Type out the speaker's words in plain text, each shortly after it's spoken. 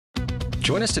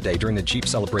Join us today during the Jeep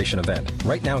Celebration event.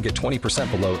 Right now, get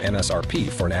 20% below MSRP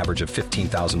for an average of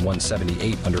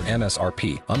 $15,178 under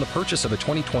MSRP on the purchase of a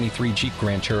 2023 Jeep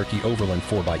Grand Cherokee Overland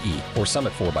 4xE or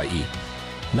Summit 4xE.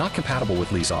 Not compatible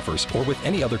with lease offers or with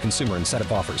any other consumer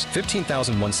incentive offers.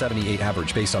 $15,178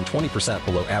 average based on 20%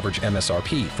 below average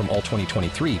MSRP from all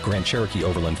 2023 Grand Cherokee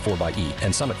Overland 4xE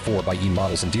and Summit 4xE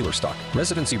models in dealer stock.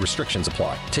 Residency restrictions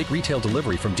apply. Take retail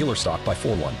delivery from dealer stock by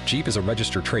 4/1. Jeep is a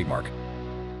registered trademark.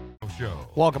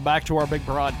 Welcome back to our big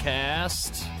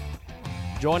broadcast.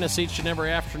 Join us each and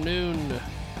every afternoon,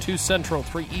 2 Central,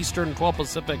 3 Eastern, 12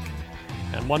 Pacific,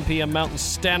 and 1 p.m. Mountain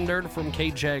Standard from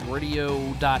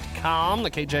KJagRadio.com,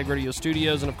 the KJag Radio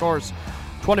Studios, and, of course,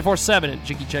 24/7 at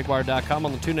JiggyJaguar.com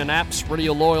on the TuneIn apps.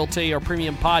 Radio Loyalty, our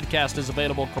premium podcast, is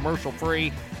available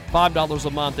commercial-free, $5 a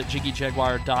month at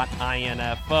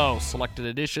JiggyJaguar.info. Selected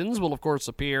editions will, of course,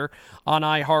 appear on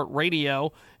iHeartRadio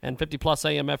and 50-plus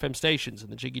AM/FM stations in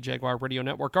the Jiggy Jaguar Radio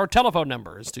Network. Our telephone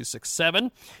number is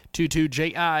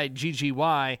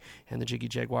 267-22-JIGGY, and the Jiggy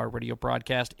Jaguar Radio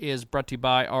broadcast is brought to you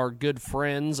by our good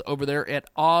friends over there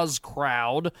at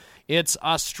OzCrowd. It's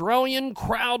Australian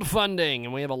crowdfunding,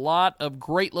 and we have a lot of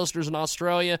great listeners in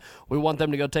Australia. We want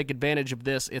them to go take advantage of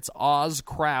this. It's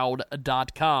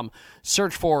ozcrowd.com.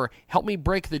 Search for Help Me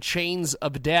Break the Chains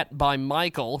of Debt by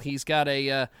Michael. He's got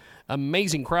a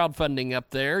amazing crowdfunding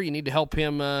up there. You need to help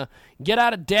him get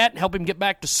out of debt, help him get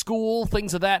back to school,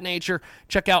 things of that nature.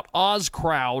 Check out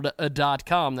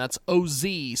ozcrowd.com. That's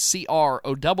OZCROW.com.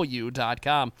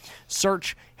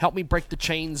 Search Help Me Break the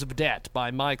Chains of Debt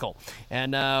by Michael.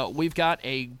 And we've got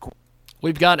a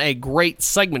great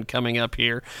segment coming up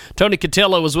here. Tony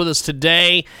Cutllo is with us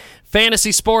today.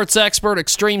 Fantasy sports expert,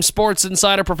 extreme sports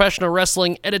insider, professional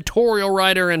wrestling editorial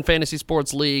writer, and fantasy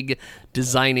sports league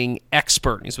designing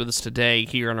expert. He's with us today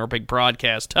here on our big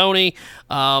broadcast. Tony,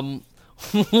 the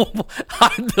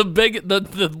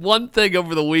one thing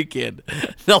over the weekend,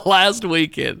 the last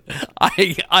weekend,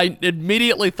 I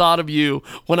immediately thought of you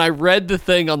when I read the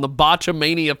thing on the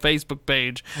Botchamania Facebook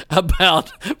page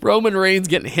about Roman Reigns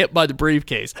getting hit by the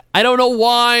briefcase. I don't know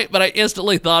why, but I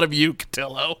instantly thought of you,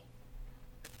 Cutllo.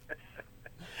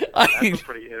 That's a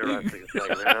pretty interesting thing,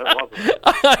 man. Wasn't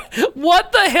it?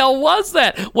 What the hell was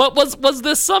that? What was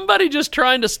this? Somebody just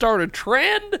trying to start a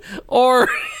trend, or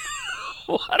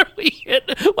what are we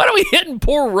hitting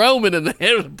poor Roman in the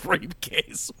head with a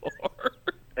briefcase for?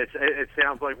 It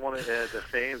sounds like one of the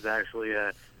fans actually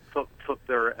took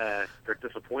their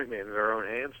disappointment in their own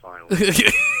hands finally.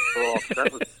 So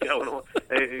upset was going on.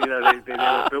 They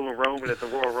were booing Roman at the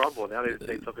Royal Rumble. Now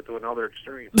they took it to another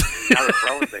extreme. Now they're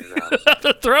throwing things out.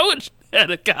 They're throwing at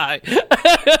a guy.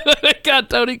 Got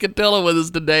Tony Cutllo with us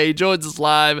today. He joins us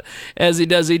live as he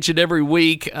does each and every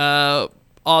week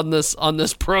on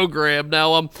this program.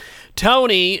 Now,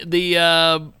 Tony,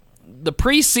 the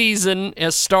preseason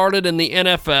has started in the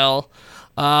NFL.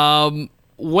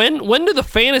 When do the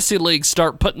fantasy leagues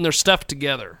start putting their stuff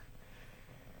together?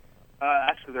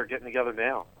 Actually, they're getting together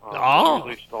now.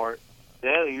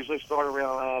 They usually start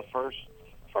around first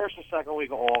or second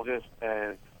week of August,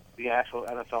 and the actual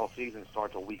NFL season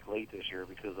starts a week late this year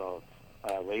because of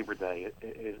Labor Day.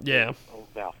 It's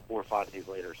about 4 or 5 days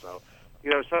later. So,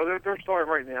 so they're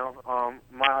starting right now.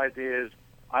 My idea is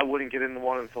I wouldn't get into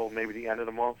one until maybe the end of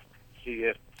the month, see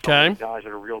if some of these guys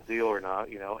are the real deal or not.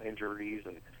 Injuries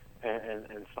and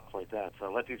stuff like that.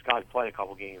 So let these guys play a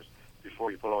couple games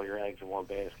before you put all your eggs in one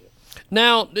basket.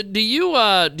 Now, do you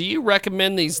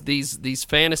recommend these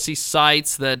fantasy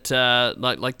sites that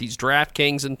like these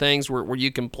DraftKings and things where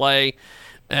you can play?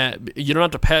 You don't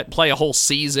have to play a whole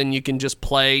season. You can just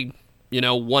play,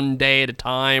 one day at a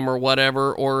time or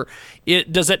whatever. Or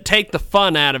does it take the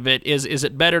fun out of it? Is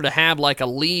it better to have like a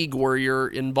league where you're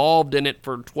involved in it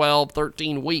for 12,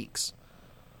 13 weeks?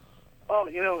 Well,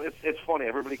 it's funny.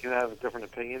 Everybody can have a different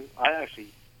opinion. I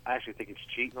actually think it's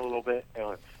cheating a little bit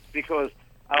because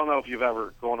I don't know if you've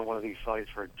ever gone to one of these sites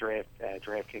for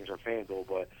DraftKings or FanDuel,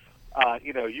 but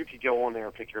you could go on there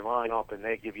and pick your lineup, and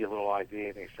they give you a little idea,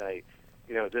 and they say,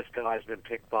 this guy's been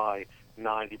picked by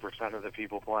 90% of the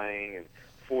people playing and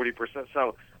 40%.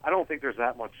 So I don't think there's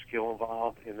that much skill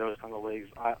involved in those kind of leagues.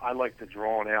 I like the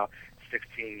drawn out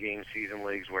 16-game season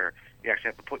leagues where you actually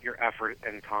have to put your effort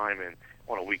and time in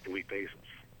on a week-to-week basis.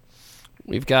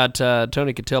 We've got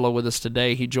Tony Cutllo with us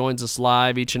today. He joins us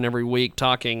live each and every week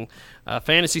talking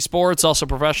fantasy sports, also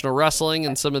professional wrestling,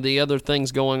 and some of the other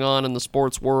things going on in the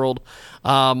sports world.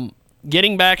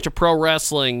 Getting back to pro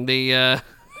wrestling, the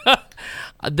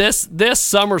this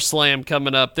SummerSlam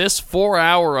coming up, this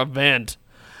 4-hour event.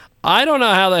 I don't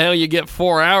know how the hell you get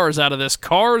 4 hours out of this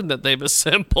card that they've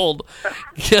assembled.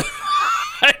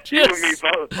 You and me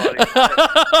both, buddy.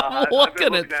 I'm I've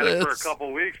looking been looking at it for a this. couple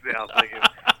of weeks now, thinking,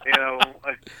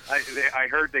 I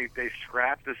heard they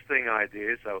scrapped this Sting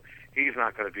idea, so he's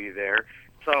not going to be there.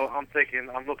 So I'm thinking,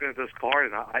 I'm looking at this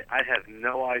card, and I have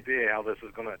no idea how this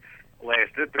is going to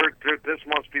last. This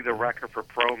must be the record for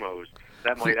promos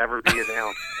that might ever be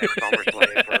announced at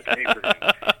SummerSlam for a pay-per-view,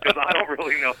 because I don't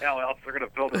really know how else they're going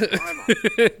to build this time up.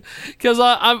 Because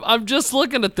I'm just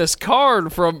looking at this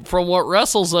card from what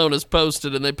WrestleZone has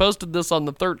posted, and they posted this on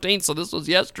the 13th, so this was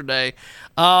yesterday.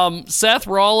 Seth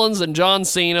Rollins and John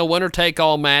Cena,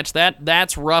 winner-take-all match.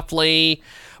 That's roughly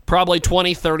probably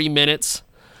 20, 30 minutes.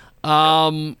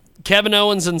 Kevin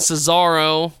Owens and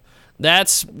Cesaro,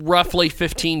 that's roughly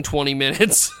 15, 20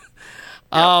 minutes.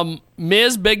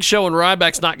 Miz, Big Show, and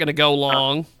Ryback's not going to go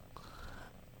long.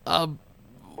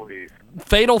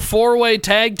 Fatal 4-way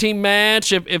tag team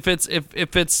match. If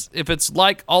it's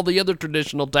like all the other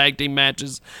traditional tag team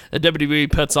matches that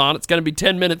WWE puts on, it's going to be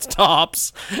 10 minutes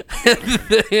tops.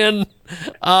 And then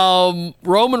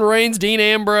Roman Reigns, Dean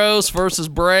Ambrose versus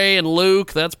Bray and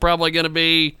Luke. That's probably going to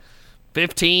be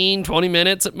 15, 20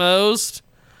 minutes at most.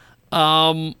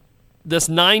 This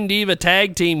 9-diva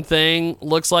tag team thing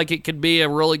looks like it could be a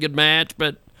really good match,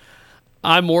 but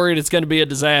I'm worried it's going to be a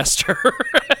disaster.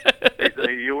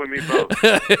 You and me both.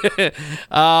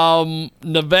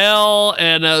 Neville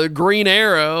and Green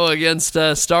Arrow against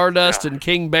Stardust and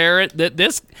King Barrett.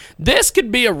 This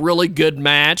could be a really good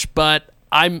match, but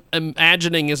I'm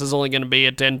imagining this is only going to be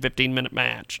a 10, 15-minute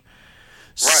match.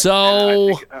 Right.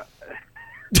 So...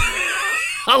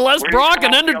 Unless Brock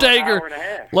and Undertaker going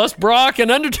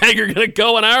to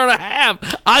go an hour and a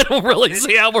half, I don't really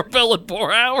see how we're filling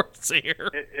 4 hours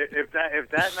here. If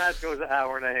that match goes an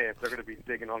hour and a half, they're going to be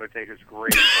digging Undertaker's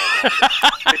grave.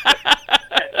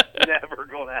 Never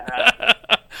going to happen.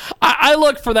 I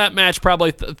look for that match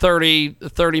probably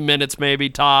 30 minutes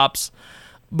maybe tops.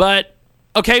 But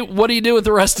okay, what do you do with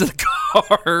the rest of the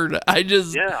card?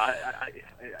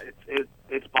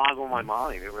 It's boggling my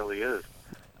mind. It really is.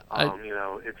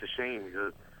 It's a shame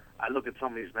because I look at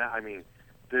some of these matches. I mean,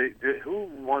 who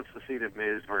wants to see the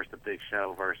Miz versus the Big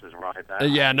Show versus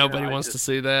Ryback? Nobody wants to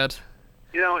see that.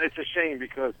 It's a shame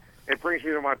because it brings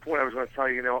me to my point. I was going to tell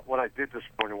you, what I did this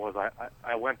morning was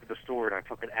I went to the store and I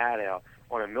took an ad out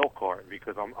on a milk carton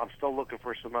because I'm still looking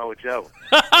for Samoa Joe.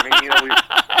 We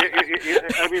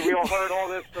all heard all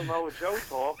this Samoa Joe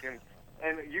talk, and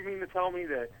you mean to tell me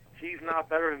that he's not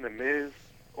better than the Miz?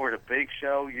 Or the Big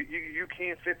Show, you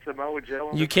can't fit Samoa Joe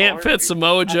on You can't fit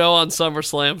Samoa Joe on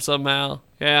SummerSlam somehow.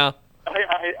 Yeah.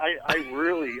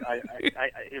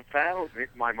 It found in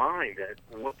my mind that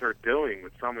what they're doing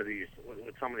with some of these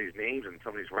names and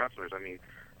some of these wrestlers. I mean,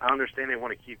 I understand they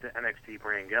want to keep the NXT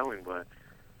brand going, but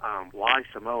why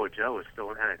Samoa Joe is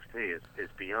still in NXT is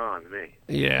beyond me.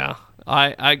 Yeah,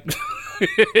 I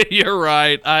you're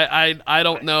right. I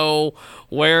don't know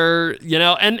where,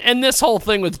 and this whole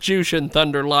thing with Jushin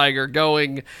Thunder Liger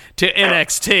going to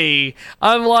NXT,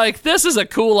 I'm like, this is a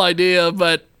cool idea,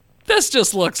 but this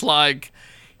just looks like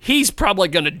he's probably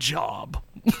going to job.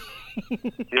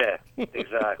 Yeah,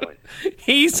 exactly.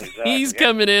 He's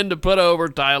coming in to put over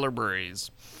Tyler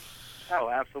Breeze. Oh,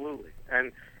 absolutely.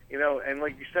 And and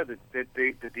like you said, the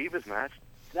Divas match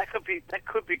that could be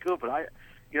good. But I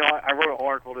wrote an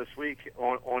article this week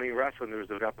on E-Wrestling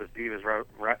News about this Divas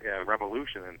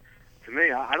revolution, and to me,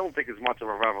 I don't think it's much of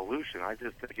a revolution. I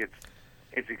just think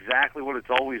it's exactly what it's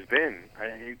always been.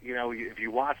 If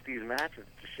you watch these matches,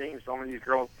 it's a shame some of these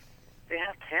girls, they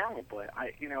have talent, but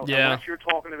unless you're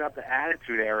talking about the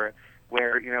Attitude Era,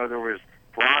 where there was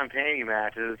bra and panty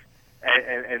matches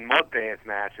and mud pants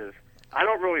matches. I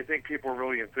don't really think people are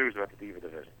really enthused about the Diva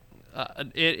division.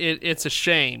 It's a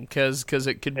shame because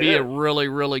it could be a really,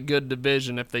 really good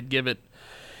division if they'd give it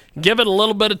a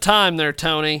little bit of time there,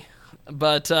 Tony.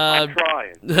 But I'm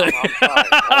trying.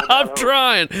 I'm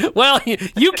trying. Well,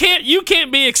 you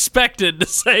can't be expected to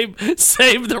save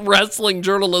the wrestling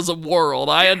journalism world.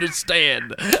 I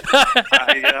understand.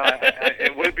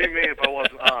 It would be me if I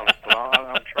wasn't honest, but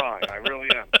I'm trying. I really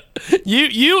am.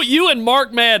 You and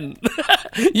Mark Madden,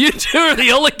 you two are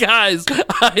the only guys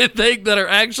I think that are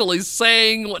actually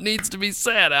saying what needs to be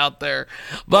said out there.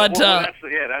 But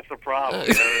that's the problem.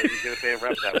 You get a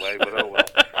rep that way, but oh well.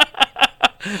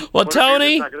 Well,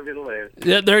 Tony, not gonna be the latest.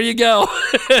 Yeah, there you go.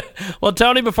 Well,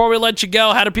 Tony, before we let you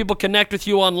go, how do people connect with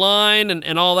you online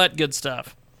and all that good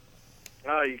stuff?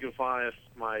 You can find us.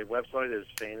 My website is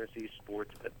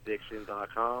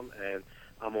fantasysportsaddiction.com, and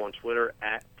I'm on Twitter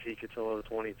at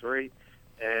tcutllo23,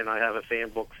 and I have a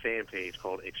fan page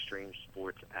called Extreme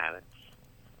Sports Addicts.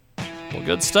 Well,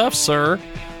 good stuff, sir.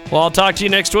 Well, I'll talk to you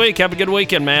next week. Have a good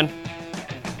weekend, man.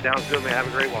 Sounds good, man. Have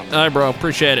a great one. All right, bro.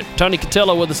 Appreciate it. Tony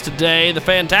Cutllo with us today. The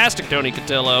fantastic Tony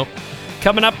Cutllo.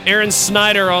 Coming up, Aaron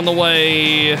Snyder on the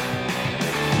way.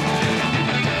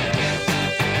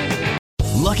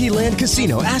 Lucky Land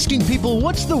Casino, asking people,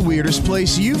 what's the weirdest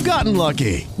place you've gotten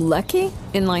lucky? Lucky?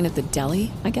 In line at the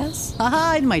deli, I guess?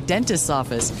 Aha, in my dentist's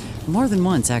office. More than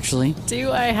once, actually.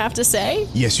 Do I have to say?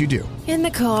 Yes, you do. In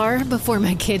the car before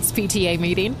my kids' PTA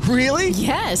meeting. Really?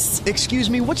 Yes. Excuse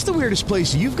me, what's the weirdest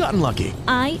place you've gotten lucky?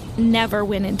 I never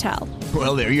win and tell.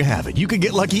 Well, there you have it. You can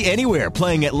get lucky anywhere,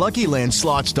 playing at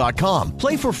LuckyLandSlots.com.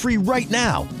 Play for free right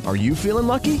now. Are you feeling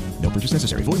lucky? No purchase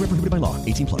necessary. Void where prohibited by law.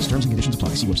 18+. Terms and conditions apply.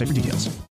 See website for details.